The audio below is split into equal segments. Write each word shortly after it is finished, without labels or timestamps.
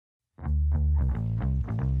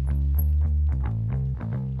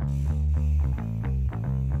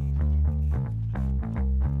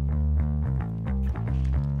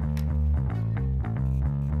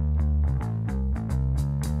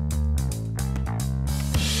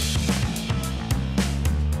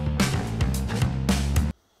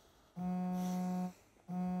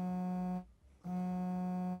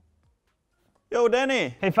Yo,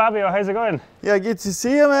 Danny. Hey Fabio, how's it going? Yeah, good to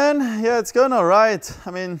see you, man. Yeah, it's going all right. I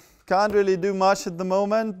mean, can't really do much at the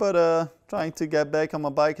moment, but trying to get back on my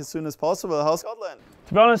bike as soon as possible. How's Scotland?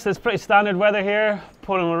 To be honest, it's pretty standard weather here,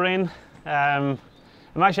 pouring with rain. I'm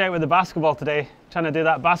actually out with the basketball today, trying to do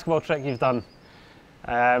that basketball trick you've done.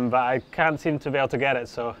 But I can't seem to be able to get it,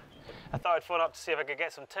 so I thought I'd phone up to see if I could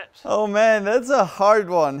get some tips. Oh man, that's a hard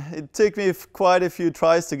one. It took me quite a few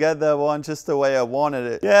tries to get that one just the way I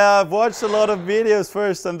wanted it. Yeah, I've watched a lot of videos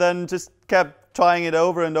first and then just kept trying it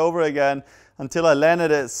over and over again until I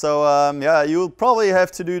landed it. So yeah, you'll probably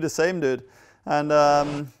have to do the same, dude. And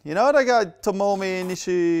you know what, I got Tomomi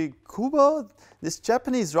Nishikubo, this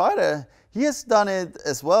Japanese rider. He has done it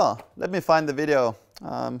as well. Let me find the video.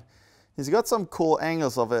 He's got some cool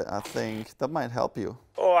angles of it, I think. That might help you.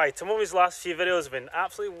 Oh aye, Tomomi's last few videos have been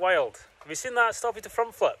absolutely wild. Have you seen that stoppie to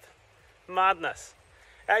front flip? Madness.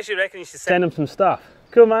 I actually reckon you should send him some stuff.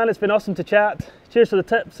 Cool man, it's been awesome to chat. Cheers for the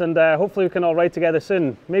tips, and hopefully we can all ride together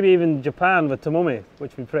soon. Maybe even Japan with Tomomi,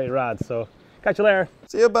 which would be pretty rad. So, catch you later.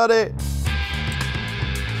 See you, buddy.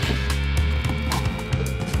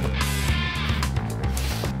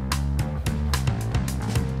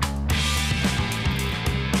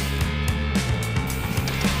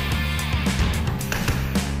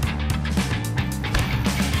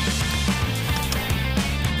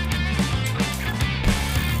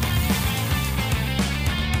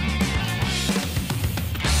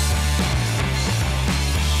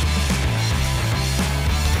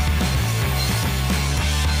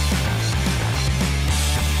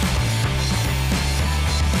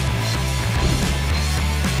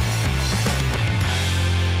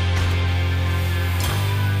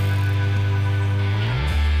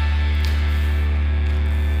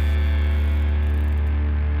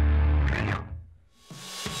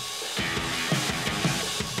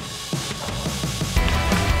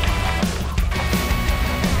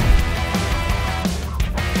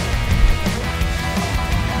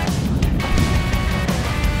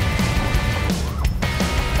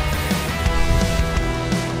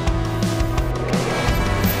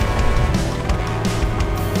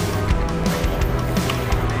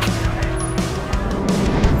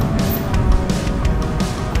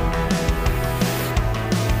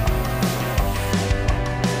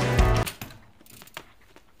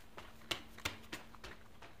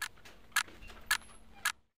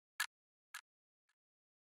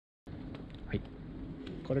はい、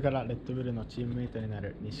これからレッドブルのチームメイトにな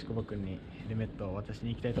る西窪君にヘルメットを渡し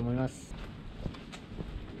に行きたいと思います。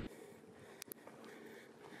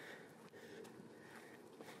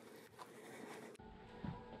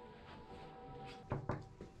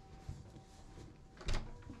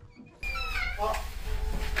あ、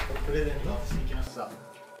プレゼントしに来ました。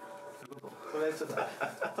これちょっと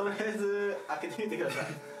とりあえず開けてみてください。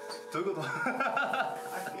どういうこと？開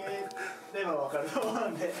ければわかると思う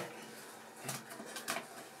んで。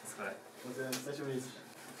久しぶりです。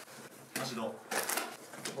マジど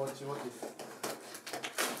ぼちぼちです。さ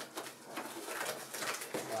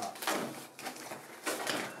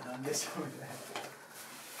あ、なんでしょうみた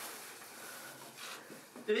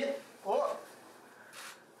いな。お、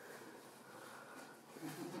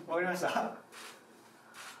わかりました。ちょっ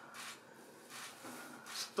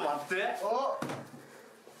と待って。お、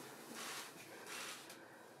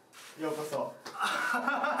ようこそレ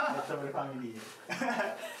ッドブルファミリーへ。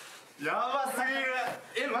やばすぎ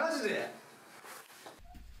る。マジで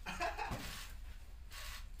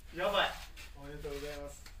やばい。おめでとうございま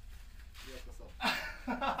す。ようこそ。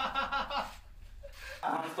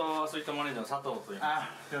本当そういったマネージャーの佐藤と言いま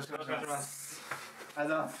す。よろしくお願いします。あり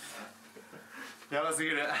がとうございます。やばすぎ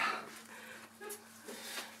る。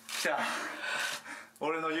来た。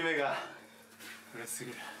俺の夢が嬉しすぎ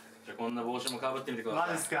る。じゃあこんな帽子もかぶってみてください。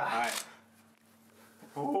マジですか。はい。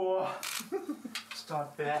おお。ちょっと待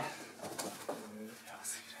って。やば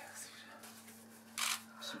すぎる、やばすぎる。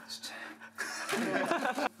足もちっちゃ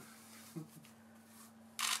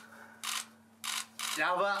い。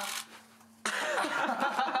やば。